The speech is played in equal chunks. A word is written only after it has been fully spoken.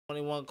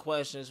21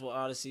 questions with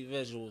Odyssey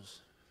visuals.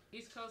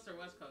 East Coast or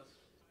West Coast?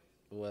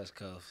 West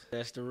Coast.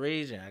 That's the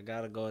region. I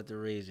gotta go with the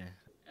region.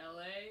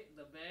 LA,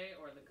 the Bay,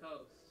 or the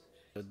Coast?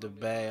 The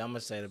Bay. I'm gonna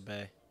say the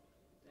Bay.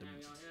 Damn,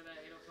 you don't hear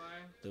that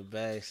 805? The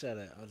Bay. Shut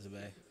up. Oh, the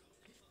Bay.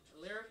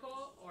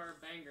 Lyrical or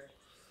banger?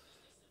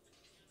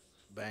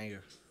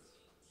 Banger.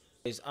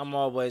 I'm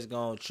always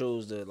gonna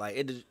choose the like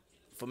it.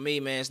 For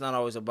me, man, it's not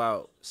always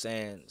about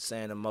saying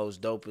the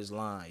most dopest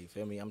line. You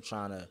feel me? I'm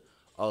trying to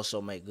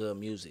also make good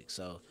music,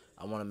 so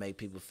I want to make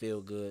people feel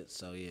good.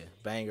 So yeah,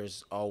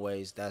 bangers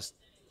always. That's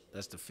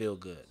the feel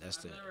good. That's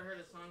I've the. never heard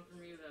a song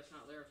from you that's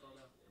not lyrical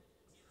though.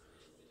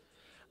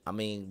 I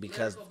mean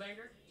because Lyrical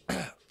banger?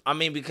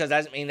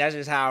 that's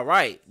just how I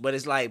write. But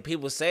it's like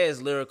people say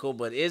it's lyrical,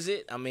 but is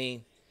it? I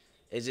mean,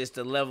 it's just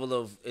the level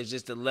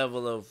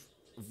of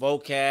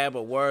vocab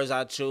or words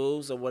I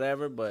choose or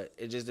whatever. But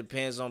it just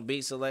depends on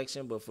beat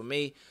selection. But for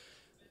me,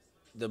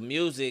 the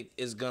music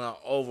is gonna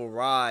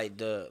override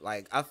the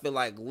like. I feel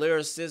like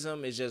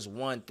lyricism is just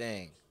one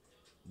thing,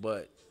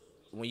 but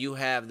when you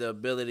have the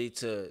ability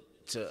to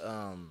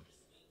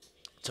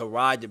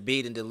ride the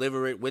beat and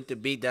deliver it with the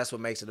beat, that's what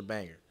makes it a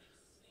banger.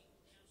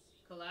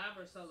 Collab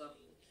or solo?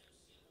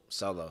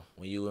 Solo.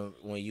 When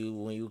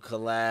you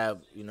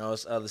collab,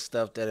 it's other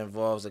stuff that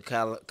involves a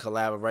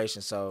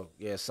collaboration. So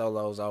yeah,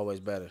 solo is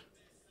always better.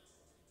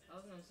 I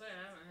was gonna say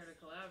I haven't heard a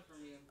collab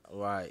from you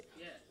Right.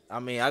 yet. I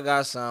mean, I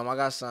got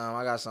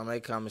some. They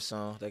coming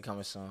soon. They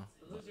coming soon.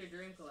 So who's your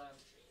dream collab?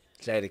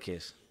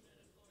 Jadakiss.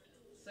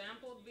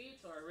 Sampled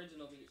beats or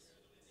original beats?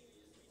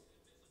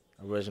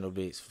 Original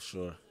beats for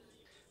sure.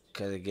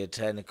 Cause it get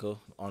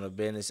technical on the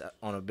business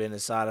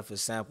side. If a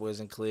sample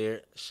isn't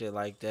cleared, shit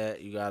like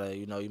that, you gotta,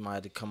 you might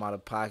have to come out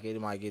of pocket.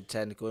 It might get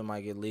technical. It might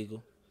get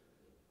legal.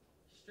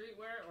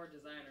 Streetwear or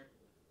designer?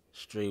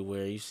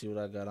 Streetwear. You see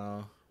what I got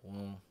on?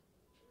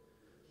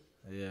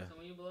 Yeah. So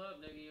when you blow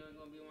up, nigga, you ain't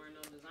gonna be wearing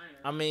no designer.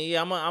 I mean,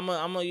 yeah, I'm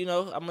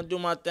gonna do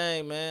my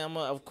thing, man.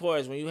 Of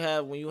course, when you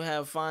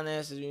have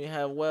finances, when you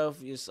have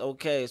wealth, it's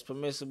okay. It's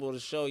permissible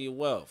to show your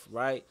wealth,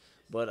 right?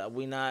 But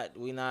we not.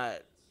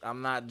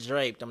 I'm not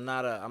draped. I'm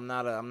not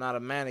a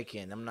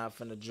mannequin. I'm not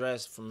finna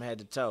dress from head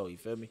to toe. You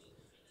feel me?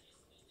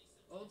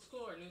 Old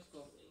school or new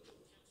school?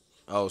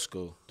 Old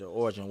school. The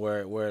origin, where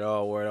it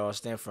all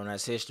stemmed from.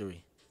 That's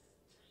history.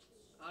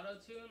 Auto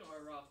tune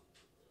or raw?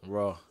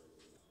 Raw.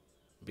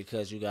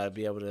 Because you gotta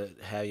be able to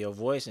have your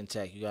voice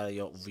intact. You gotta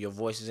your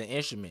voice is an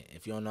instrument.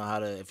 If you don't know how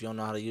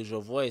to use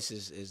your voice,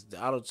 is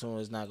the auto tune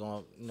is not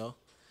gonna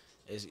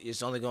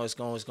it's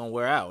gonna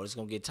wear out. It's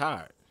gonna get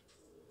tired.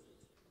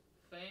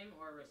 Fame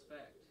or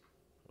respect?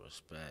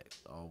 Respect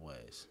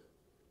always.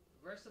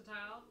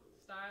 Versatile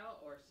style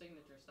or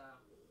signature style?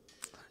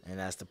 And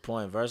that's the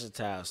point,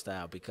 versatile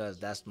style, because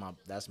that's my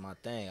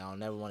thing. I don't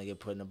never want to get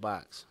put in a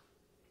box.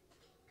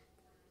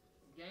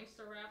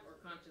 Gangster rap or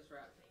conscious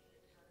rap?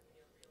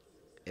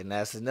 And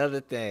that's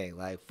another thing.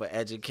 Like for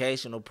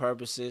educational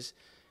purposes,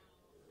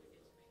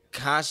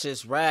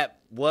 conscious rap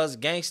was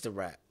gangster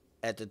rap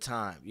at the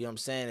time. You know what I'm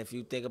saying? If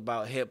you think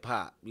about hip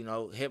hop,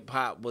 hip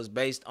hop was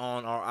based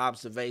on our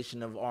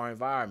observation of our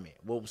environment,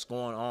 what was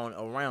going on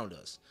around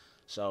us.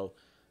 So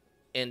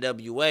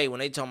NWA, when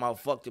they talk about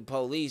fuck the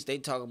police, they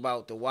talk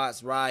about the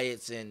Watts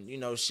riots and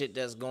shit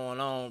that's going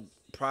on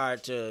prior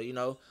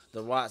to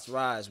the Watts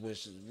riots,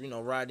 which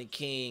Rodney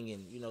King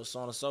and so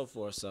on and so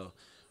forth. So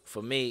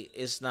for me,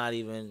 it's not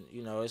even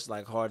it's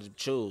like hard to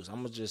choose. I'm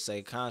gonna just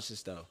say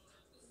conscious though.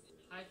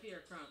 Hyphy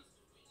or crump?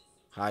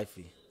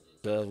 Hyphy.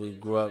 Because we Ready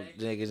for grew the up,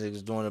 bag?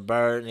 niggas doing the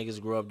bird. Niggas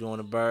grew up doing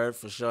the bird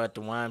for sure at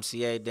the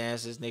YMCA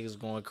dances. Niggas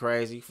going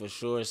crazy for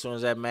sure. As soon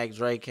as that Mac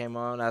Dre came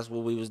on, that's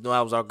what we was doing.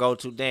 That was our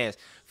go-to dance.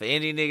 For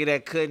any nigga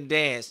that couldn't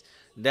dance,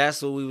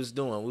 that's what we was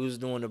doing. We was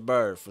doing the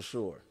bird for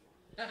sure.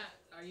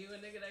 Are you a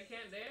nigga that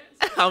can't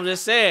dance? I'm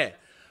just saying.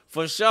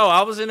 For sure.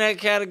 I was in that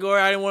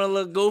category. I didn't want to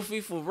look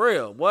goofy for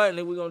real. What?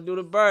 Nigga, we gonna do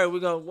the bird. We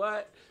gonna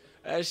what?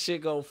 That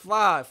shit gonna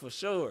fly for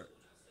sure.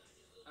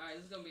 Alright,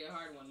 this is gonna be a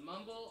hard one.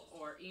 Mumble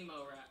or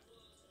emo rap?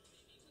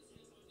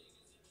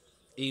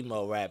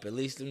 Emo rap. At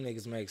least them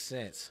niggas make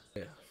sense.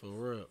 Yeah, for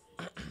real.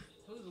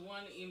 Who's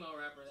one emo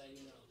rapper that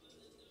you know?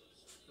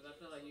 Because I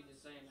feel like you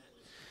just saying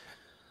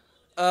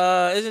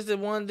that. Isn't the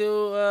one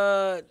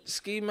dude,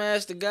 Ski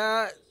Master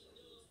God?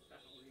 I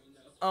don't even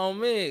know. On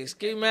me,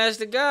 Ski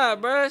Master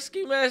God, bruh.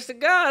 Ski Master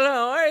God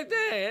on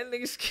everything. That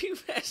nigga Ski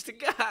Master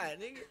God,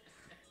 nigga.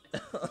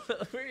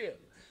 For real.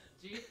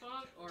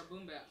 G-Funk or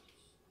Boom Bap?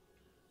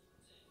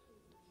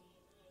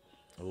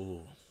 Ooh.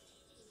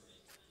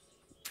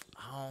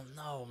 I don't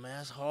know,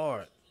 man. It's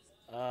hard.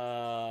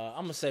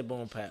 I'm gonna say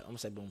Boom Pat.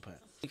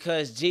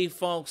 Because G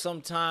Funk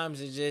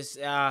sometimes it's just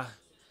a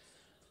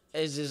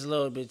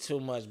little bit too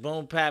much.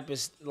 Boom Pap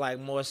is like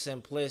more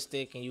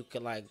simplistic and you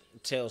can like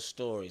tell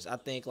stories. I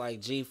think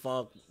like G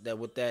Funk that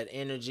with that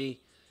energy,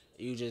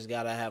 you just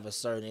gotta have a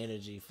certain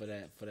energy for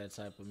that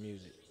type of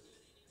music.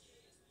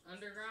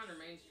 Underground or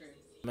mainstream?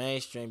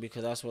 Mainstream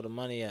because that's where the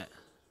money at.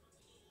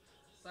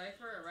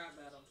 Cypher or rap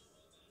battle?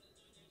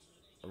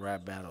 A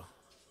rap battle.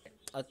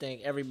 I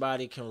think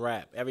everybody can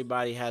rap.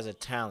 Everybody has a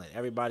talent.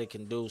 Everybody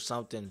can do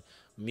something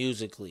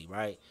musically,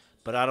 right?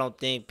 But I don't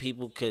think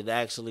people could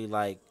actually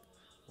like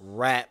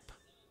rap,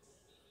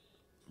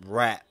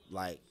 rap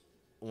like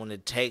when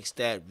it takes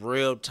that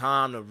real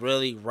time to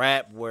really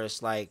rap, where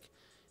it's like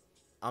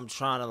I'm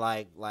trying to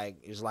like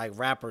it's like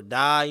rap or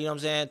die, you know what I'm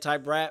saying?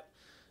 Type rap.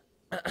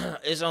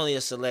 It's only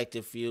a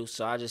selective few,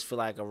 so I just feel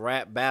like a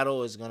rap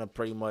battle is gonna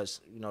pretty much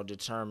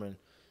determine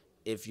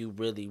if you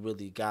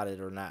really got it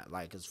or not.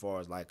 Like as far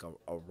as like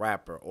a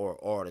rapper or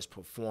artist,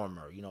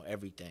 performer,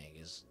 everything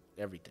is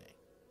everything.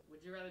 Would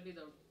you rather be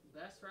the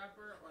best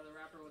rapper or the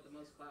rapper with the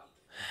most clout?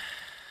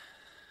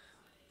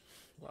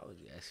 Why would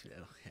you ask me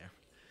that on camera?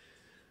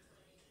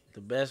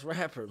 The best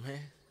rapper, man.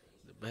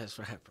 The best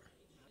rapper.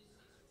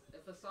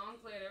 If a song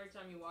played every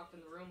time you walked in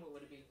the room, what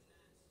would it be?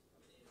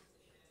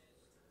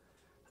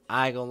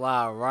 I ain't gonna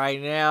lie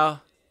right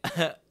now.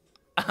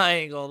 I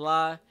ain't gonna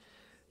lie.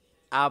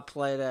 I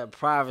play that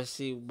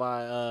Privacy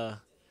by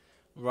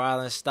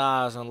Rylan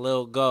Styles and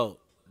Lil Goat.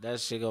 That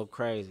shit go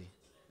crazy.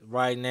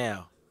 Right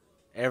now.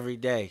 Every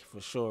day, for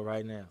sure,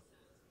 right now.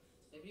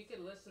 If you could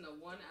listen to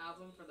one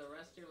album for the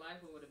rest of your life,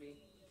 what would it be?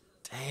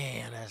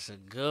 Damn, that's a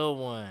good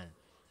one.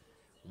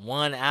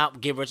 One out.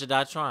 Get Rich or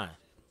Die Trying.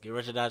 Get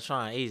Rich or Die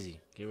Trying.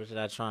 Easy. Get Rich or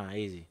Die Trying.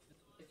 Easy.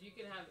 If you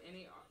could have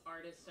any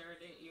artist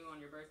serenade you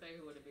on your birthday,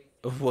 who would it be?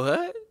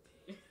 What?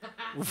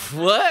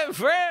 What,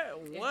 bruh?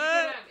 If you could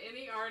What? have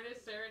any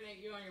artist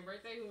serenade you on your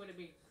birthday, who would it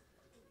be?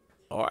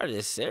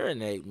 Artist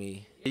serenade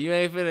me. You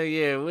ain't finna,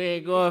 yeah, we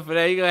ain't going for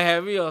that. You gonna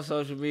have me on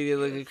social media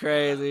looking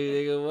crazy,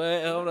 nigga.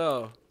 What? Hold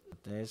on.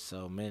 There's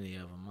so many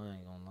of them. I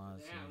ain't gonna lie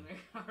to Damn, you.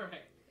 nigga. All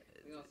right.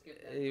 We're going to skip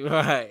that.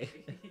 Right.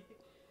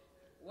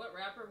 What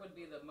rapper would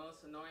be the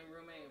most annoying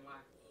roommate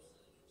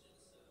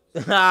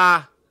and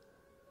why?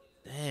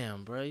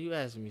 Damn, bro, you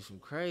asking me some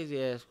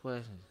crazy ass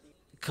questions.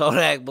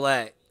 Kodak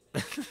Black.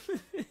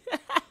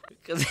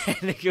 Cause that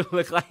nigga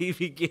look like he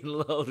be getting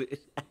loaded.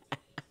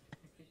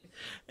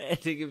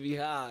 That nigga be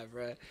high,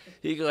 bro.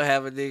 He gonna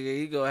have a nigga.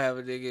 He gonna have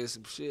a nigga in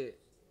some shit.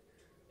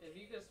 If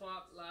you could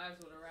swap lives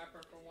with a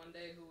rapper for one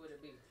day, who would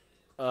it be?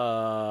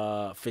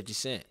 50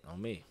 Cent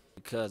on me.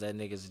 Because that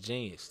nigga's a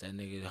genius. That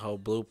nigga, the whole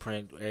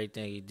blueprint,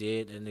 everything he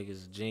did, that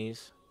nigga's a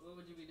genius. What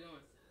would you be doing?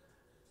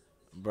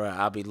 Bruh,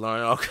 I'll be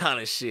learning all kind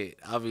of shit.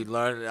 I'll be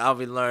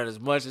learning as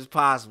much as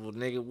possible,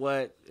 nigga.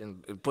 What?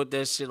 And put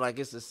that shit like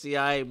it's a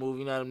CIA movie.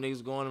 You know them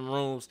niggas go in them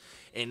rooms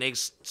and they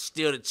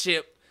steal the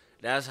chip.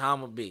 That's how I'm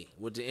gonna be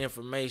with the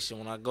information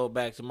when I go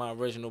back to my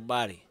original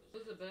body.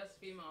 Who's the best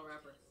female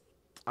rapper?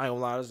 I ain't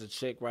gonna lie, there's a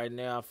chick right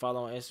now I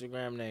follow on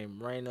Instagram named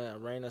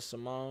Raina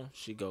Simone.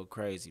 She go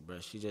crazy,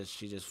 bro. She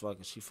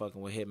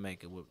fucking with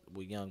Hitmaker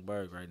with Young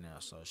Berg right now,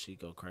 so she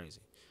go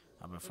crazy.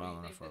 I've been Who do following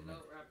you her think for a the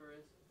minute. GOAT rapper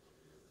is?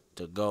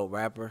 The GOAT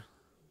rapper.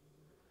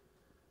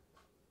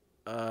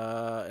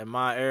 In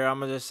my era,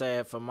 I'm gonna just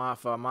say for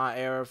my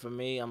era, for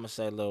me, I'm gonna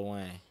say Lil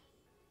Wayne.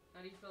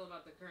 How do you feel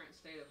about the current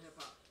state of hip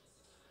hop?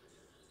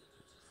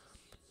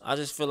 I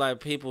just feel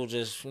like people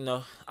just,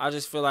 I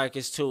just feel like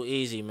it's too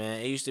easy, man.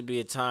 It used to be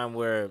a time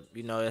where,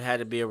 it had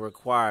to be a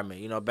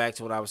requirement. Back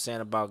to what I was saying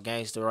about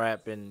gangster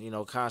rap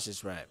and,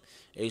 conscious rap.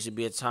 It used to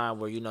be a time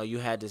where, you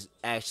had to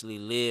actually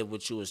live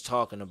what you was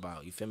talking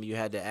about. You feel me? You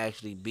had to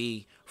actually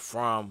be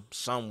from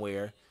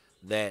somewhere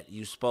that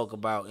you spoke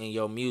about in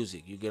your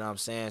music. You get what I'm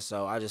saying?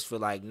 So I just feel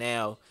like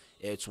now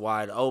it's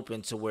wide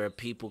open to where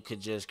people could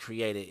just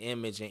create an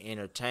image and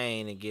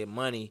entertain and get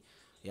money,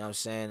 you know what I'm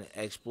saying,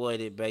 exploit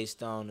it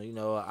based on, an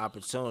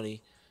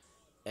opportunity.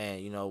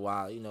 And,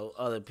 while,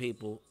 other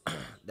people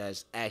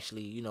that's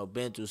actually,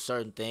 been through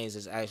certain things,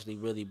 that's actually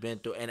really been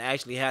through and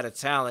actually had a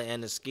talent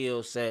and the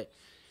skill set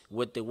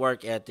with the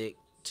work ethic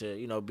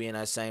to, be in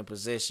that same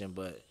position.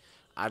 But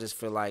I just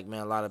feel like,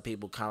 man, a lot of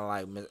people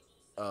kind of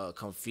like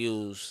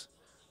confuse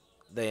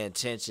their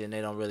intention. They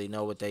don't really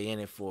know what they in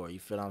it for. You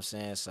feel what I'm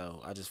saying?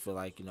 So I just feel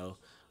like,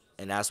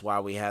 and that's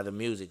why we have the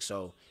music.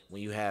 So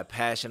when you have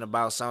passion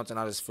about something,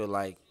 I just feel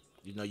like,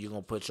 you're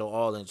going to put your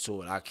all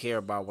into it. I care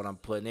about what I'm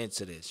putting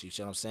into this. You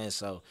see what I'm saying?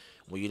 So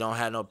when you don't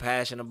have no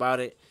passion about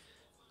it,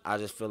 I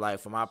just feel like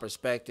from my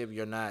perspective,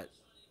 you're not,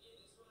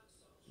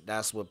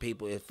 that's what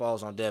people, it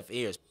falls on deaf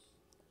ears.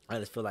 I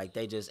just feel like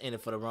they just in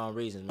it for the wrong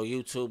reasons.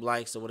 YouTube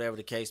likes or whatever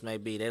the case may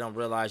be. They don't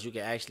realize you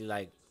can actually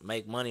like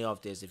make money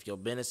off this. If your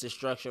business is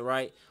structured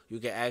right, you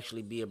can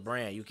actually be a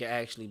brand. You can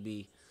actually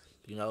be,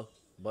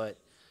 but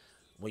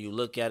when you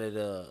look at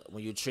it,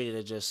 when you treat it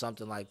as just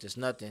something like just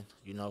nothing,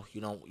 you're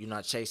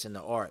not chasing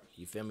the art.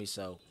 You feel me?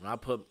 So when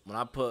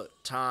I put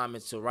time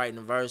into writing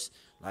a verse,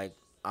 like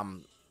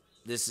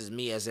this is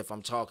me as if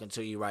I'm talking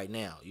to you right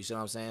now. You see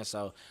what I'm saying?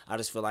 So I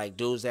just feel like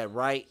dudes that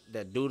write,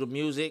 that do the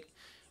music,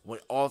 when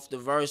off the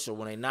verse or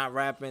when they not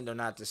rapping, they're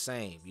not the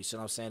same. You see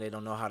what I'm saying? They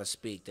don't know how to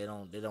speak. They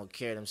don't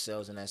carry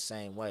themselves in that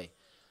same way.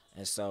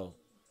 And so,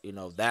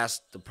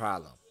 that's the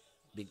problem.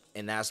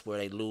 And that's where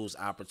they lose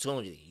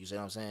opportunity. You see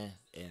what I'm saying?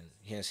 And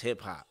hence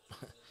hip hop.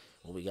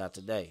 What we got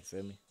today,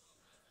 feel me?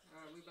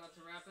 All right, we about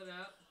to wrap it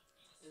up.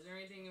 Is there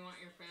anything you want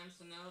your fans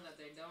to know that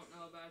they don't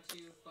know about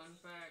you? Fun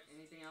fact?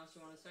 Anything else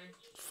you want to say?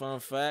 Fun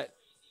fact.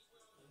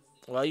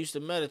 Well, I used to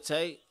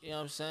meditate, you know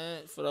what I'm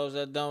saying? For those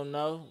that don't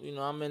know,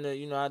 I'm in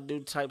the, I do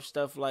type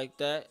stuff like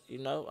that,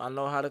 I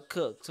know how to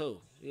cook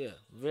too. Yeah,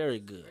 very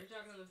good. Are you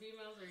talking to the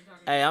females or are you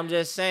talking to Hey, the I'm men?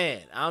 just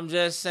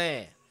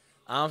saying.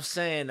 I'm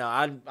saying though.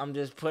 I'm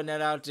just putting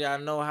that out there. I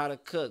know how to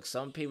cook.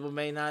 Some people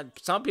may not.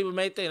 Some people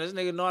may think this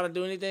nigga know how to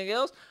do anything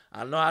else.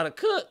 I know how to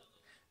cook.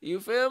 You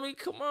feel me?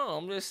 Come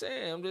on. I'm just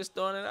saying. I'm just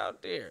throwing it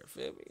out there.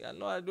 Feel me? I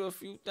know how to do a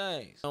few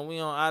things. We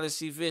on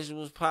Odyssey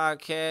Visuals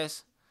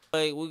podcast.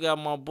 Hey, we got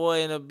my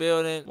boy in the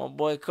building. My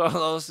boy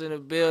Carlos in the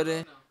building.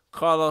 No.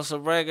 Carlos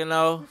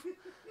Oregano.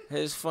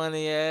 His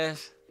funny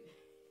ass.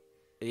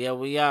 Yeah,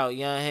 we out.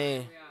 Young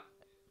Heem. We